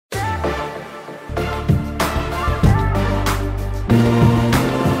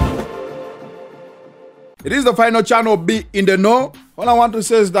It is the final channel, Be in the Know. All I want to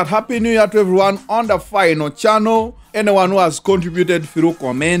say is that Happy New Year to everyone on the final channel. Anyone who has contributed through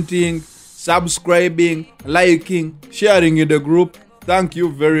commenting, subscribing, liking, sharing in the group, thank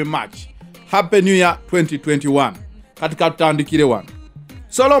you very much. Happy New Year 2021. Katika tutandikire one.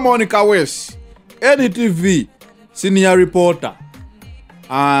 Solomon Kaweesa, NTV senior reporter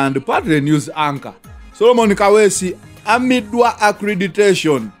and partly news anchor. Solomon Kaweesa amidwa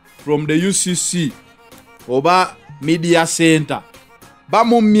accreditation from the UCC oba media center.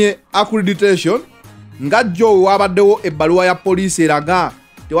 Bamumye accreditation ngajjo wabaddewo ebbaluwa ya police eraga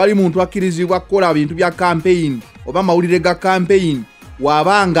tewali muntu akkirizibwa kukola bintu bya campaign oba mawulire ga campaign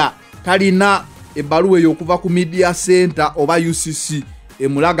wabanga talina ebbaluwa eyo okuva ku media center oba UCC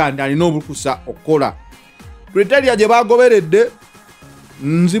emulaga nti alina obukusa okukola. Criteria gye bagoberedde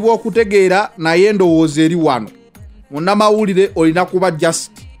nzibwa okutegeera naye ndowooza eri wano. Munnamawulire olina kuba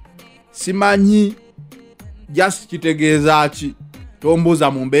just. Simanyi just kitegeeza ki?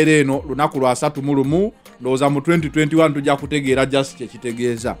 Tombuuza mu mbeera eno lunaku lwa 31 ndowooza mu 2021 tujja kutegeera just kye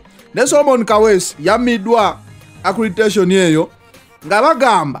kitegeeza. Ne Solomon Kaweesa yammiddwa accreditation eyo nga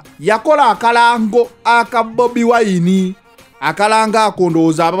bagamba yakola akalango aka Bobi Wine. Akalango ako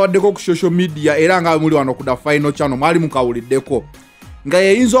ndowooza ababaddeko ku social media era nga muli wano ku the final channel mwali mukawuliddeko. Nga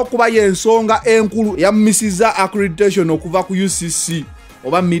yeyinza okuba y'ensonga enkulu yammisiza accreditation okuva ku UCC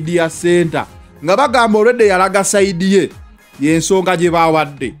oba media center. Nga bagamba already yalaga side ye y'ensonga gye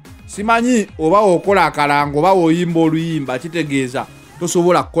bawadde. Simanyi oba okola akalango oba oyimba oluyimba kitegeeza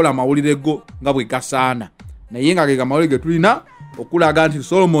tosobola kukola mawulire go nga bwe gasaana. Naye nga ge mawulire ge tulina okulaga nti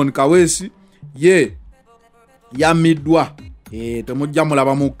Solomon Kaweesa ye yammiddwa. Temujja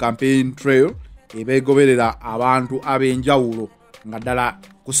mulaba mu campaign trail ebegoberera abantu ab'enjawulo nga ddala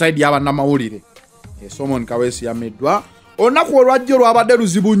ku side y'abannamawulire. Solomon Kaweesa yammiddwa. Olunaku olwajjo lwabadde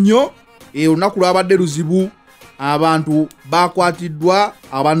luzibu nnyo. Olunaku lwabadde luzibu. Abantu bakwatiddwa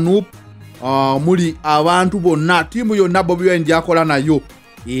abanup muli abantu bonna tiimu yonna Bobi Wine gyakola nayo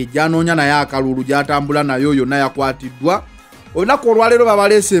gyanoonya naye akalulu gyatambula nayo yonna yakwatiddwa. Olunaku olwaleero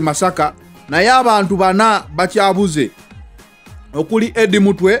babaleese Masaka naye abantu bana bakyabuze okuli Eddie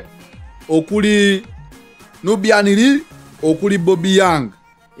Mutwe, okuli Nubianiri, okuli Bobi Young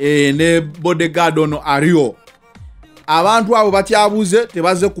ne bodyguard ono Ario. Abantu abo bakyabuze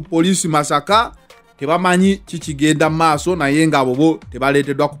tebaze ku police Masaka. Tebamanyi kikigenda maaso naye nga abo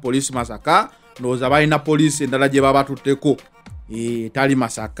tebaleeteddwa ku police Masaka. Ndowooza balina police endala gye babatutteko tali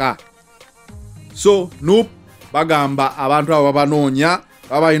Masaka. So nope, bagamba abantu abo babanoonya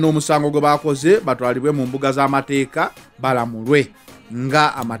babalina omusango gwe bakoze batwalibwe mu mbuga z'amateeka balamulwe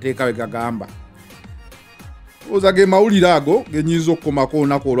nga amateeka bwe gagamba. Ozage mawulire ago genyinza okukomako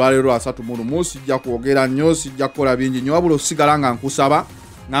olunaku olwaleero 31 sijja kwogera nnyo sijja kukola bingi nnyo wabula osigala nga nkusaba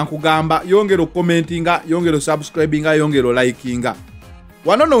nga nkugamba yongera okukomentinga yongera osubscribinga yongera olikinga.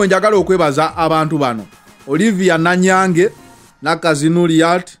 Wano nno wenjagala okwebaza abantu bano Olivia Nanyange,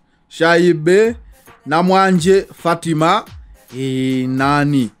 Nakazinuriat, Shaibe, Namwanje Fatima,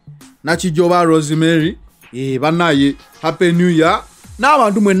 nani Nakijoba Rosemary, banaye Happy New Year.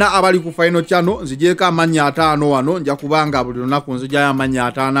 N'abantu mwenna abali ku final channel nzijeeka amannya 5 wano nja kubanga buli lunaku nzija amannya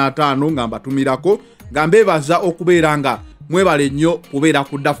 5 nga mbatumirako nga mbebaza okubeera nga mwebale nnyo kubeera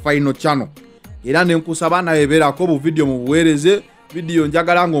ku the final channel. Era ne nkusaba naye beerako bu video mu buweereze video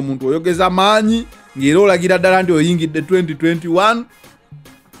njagala nga omuntu oyogeza maanyi ng'era olagira ddala ndi oyingidde 2021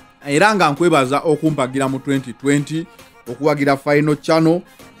 era nga nkwebaza okumpagira mu 2020 okuwagira final channel.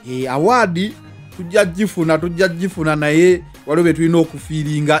 Award tujja gifuna naye waliwo bye tulina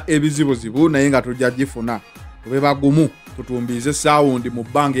okufiiringa ebizibuzibu naye nga tujja gifuna. Tube bagumu tutumbize sound mu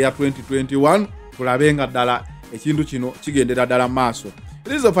bbanga ya 2021 tulabe nga ddala ekintu kino kigendera ddala maaso.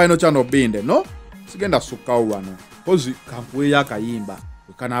 It is the final channel Be in the Know. Sigenda sukkawo wano kozi kankuweeyo akayimba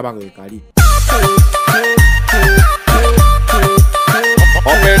wekanaaba wekali.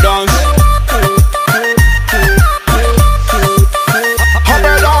 Okay, dance.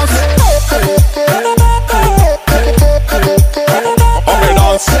 Okay, dance. Okay,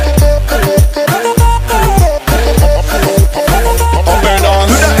 dance. Okay,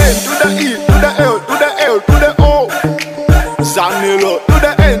 dance. To the E, to the L, to the L, to the O. Zanilo. To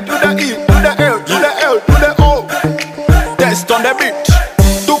the N, to the E, to the L, to the L, to the O. Test on the beat.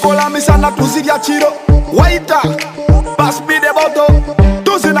 Tukola misana tuzivya chiro. Waita. Pass me the bottle.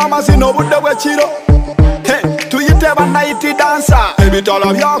 Tuzina masino bude we chiro. Hey, tuyite banaiti dancer.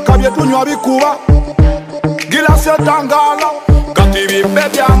 Ebitala byaka byetunywa bikuba. Gilasi tangala. Katibi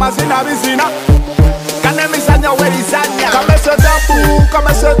bebya mazina bizina. Kane misanya werizanya. Kamese tabu,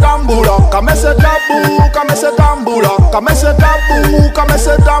 kamese tambula. Kamese tabu, kamese tambula. Kamese tabu,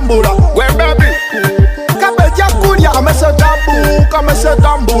 kamese tambula. We baby. Kaweesa tabu, Kaweesa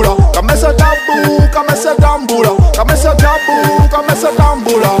tambula. Kaweesa tabu, Kaweesa tambula. Kaweesa tabu, Kaweesa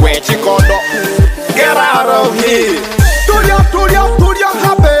tambula. Where Chikodo, get out of here. Tulia, tulia, tulia,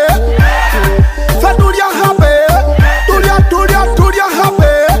 happy. Fatulia, happy. Tulia, tulia, tulia,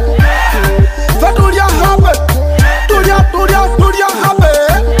 happy. Fatulia, happy. Tulia, tulia, tulia, happy.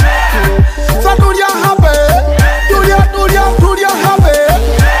 Fatulia, happy. Tulia, tulia, tulia, happy.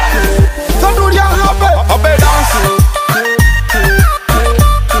 Fatulia, happy. Happy dance.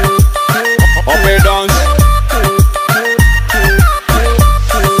 Happy dance.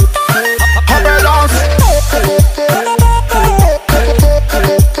 Happy dance.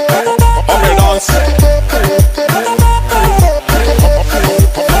 Happy dance.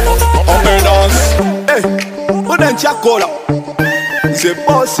 Happy dance. Hey, unenchakola. Nze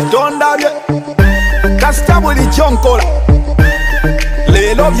boss tondabye. Kasita buli kyonkola.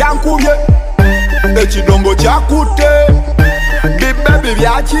 Leero byankubye. Ekidongo kyakutte. Bibebi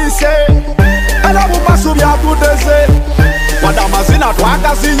byakiise. Era bumasu byatudeze. Wada amazina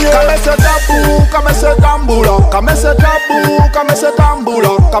twagazinye. Kaweesa tabu, Kaweesa tambula. Kaweesa tabu, Kaweesa tambula.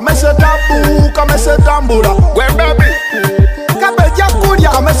 Kaweesa tabu, Kaweesa tambula. Gwe baby kabeja kulya.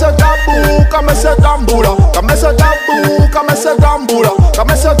 Kaweesa tabu, Kaweesa tambula. Kaweesa tabu, Kaweesa tambula.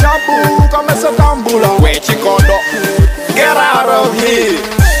 Kaweesa tabu, Kaweesa tambula. Where Chikodo, get out of here.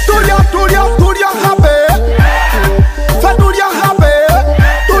 Tulia, tulia, tulia, happy. Fatulia, happy.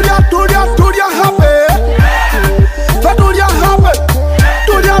 Tulia, tulia, tulia, happy. Fatulia, happy.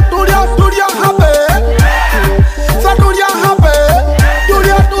 Tulia, tulia, tulia, happy. Fatulia, happy.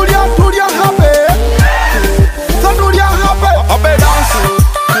 Tulia, tulia, tulia, happy. Fatulia, happy. Happy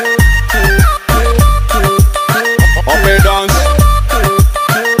dance. Happy dance.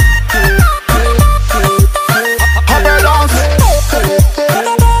 Happy dance.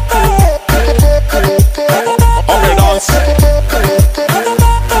 Happy dance.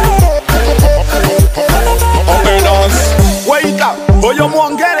 Happy dance. Wait up, oyo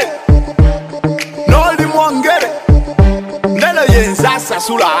mwongere. Noli mwongere. Nene yenza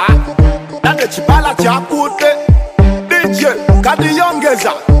sasula. Nade chibala chakutte. DJ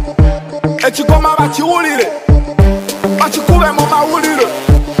kadiyongeza. Ekikoma bakiwulire. Bakikube mu mawulire.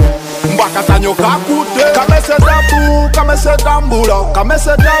 Mbwakazanyo kakutte. Kaweesa tabu, Kaweesa tambula.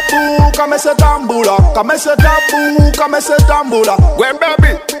 Kaweesa tabu, Kaweesa tambula. Kaweesa tabu, Kaweesa tambula. Gwe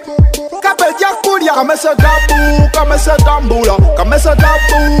baby kabeja kulya. Kaweesa tabu, Kaweesa tambula. Kaweesa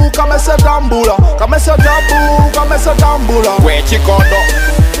tabu, Kaweesa tambula. Kaweesa tabu, Kaweesa tambula. Where Chikodo,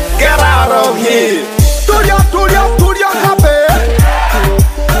 get out of here. Tulia, tulia, tulia, happy.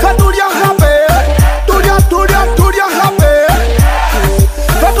 Fatulia, happy. Tulia, tulia, tulia, happy.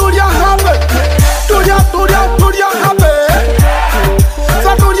 Fatulia, happy. Tulia, tulia, tulia, happy.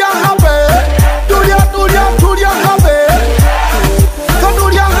 Fatulia, happy. Tulia, tulia, tulia, happy.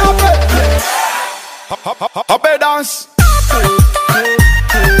 Fatulia, happy. Happy dance.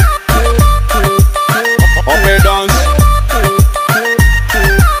 Happy dance.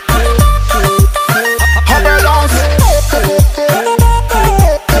 Happy dance.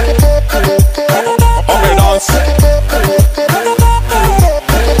 Happy dance.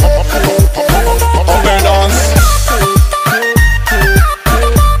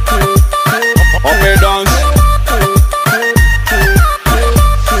 Happy dance.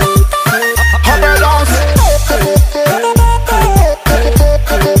 Happy dance. Happy dance.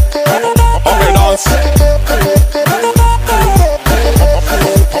 Happy dance.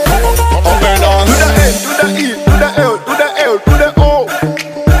 Happy dance. To the E, to the L, to the L, to the O.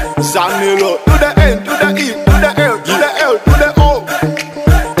 Zanilo. To the N, to the E, to the L, to the L, to the O.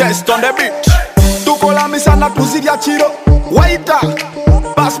 Test on the beat. Tukola misana tuzidya chiro. Waita.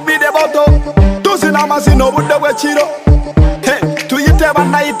 Pass me the bottle. Tuzina mazino bude we chiro. Hey, tuyite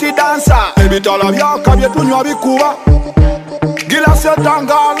banaiti dancer. Ebitala byaka byetunywa bikuba. Gilasi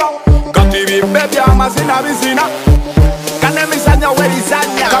etangala. Kati bibebya amazina bizina. Kane misanya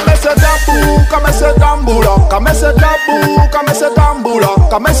werizanya. Kaweesa tabu, Kaweesa tambula. Kaweesa tabu, Kaweesa tambula.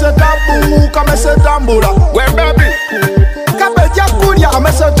 Kaweesa tabu, Kaweesa tambula. We baby kabeja kulya.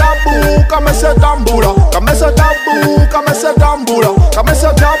 Kaweesa tabu, Kaweesa tambula. Kaweesa tabu, Kaweesa tambula.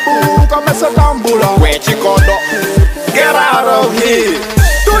 Kaweesa tabu, Kaweesa tambula. Where Chikodo, get out of here.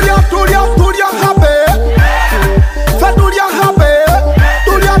 Tulia, tulia, tulia, happy. Fatulia, happy.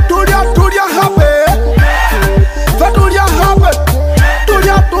 Tulia, tulia, tulia, happy. Fatulia, happy.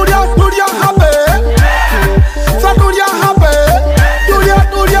 Tulia, tulia, tulia, happy. Fatulia, happy. Tulia,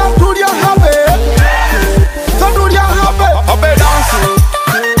 tulia, tulia, happy. Fatulia, happy. Happy dance.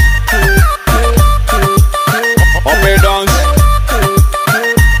 Happy dance.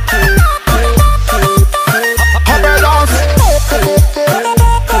 Happy dance.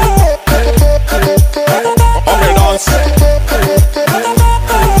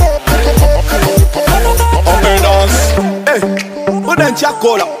 Uden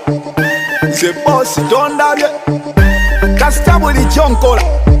chakola Nze boss tondabye Kasita buli kyonkola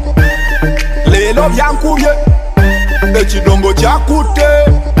Leero byankubye Ekidongo kyakutte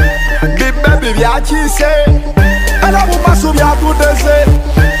Bibebi byakiise Era bumasu byatutese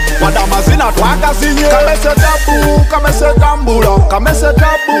Wada mazina twagazinye Kamese tabu, kamese tambula Kamese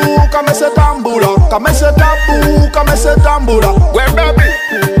tabu, kamese tambula Kamese tabu, kamese tambula We baby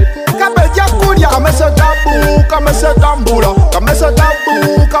Kabeja kulia Kamese tabu, kamese tambula Kamese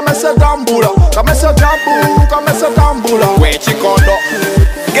tabu, kamese tambula Kamese tabu, kamese tambula We chikondo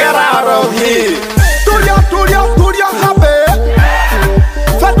Get out of here Tulia, tulia, tulia happy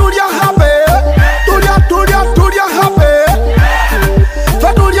Fatulia happy Tulia, tulia, tulia happy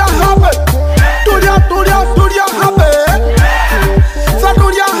Fatulia happy Tulia, tulia, tulia happy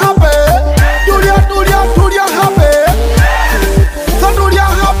Fatulia happy Tulia, tulia, tulia happy Fatulia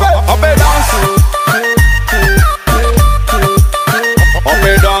happy Happy dance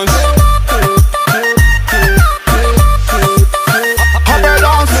Happy dance Happy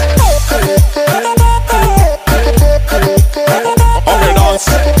dance Happy dance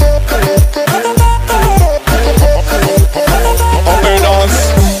Happy dance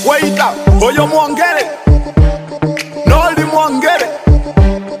Wait up, oyo mwongere Noli mwongere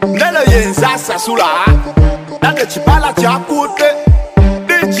Nene yenzasa sula Nange chipala chakute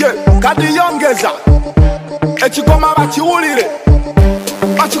DJ kadiyongeza Ekigoma bakiwulire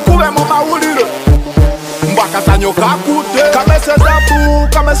Bakikube mu mawulire Mbakazanyo kakute Kamese tabu,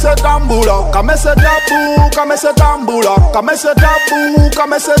 kamese tambula Kamese tabu, kamese tambula Kamese tabu,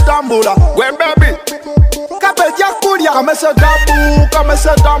 kamese tambula We baby Kabeja kulia Kamese tabu, kamese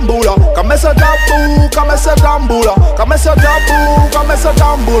tambula Kamese tabu, kamese tambula Kamese tabu, kamese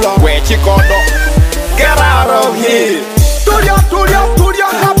tambula We chikondo Get out of here Tulia, tulia,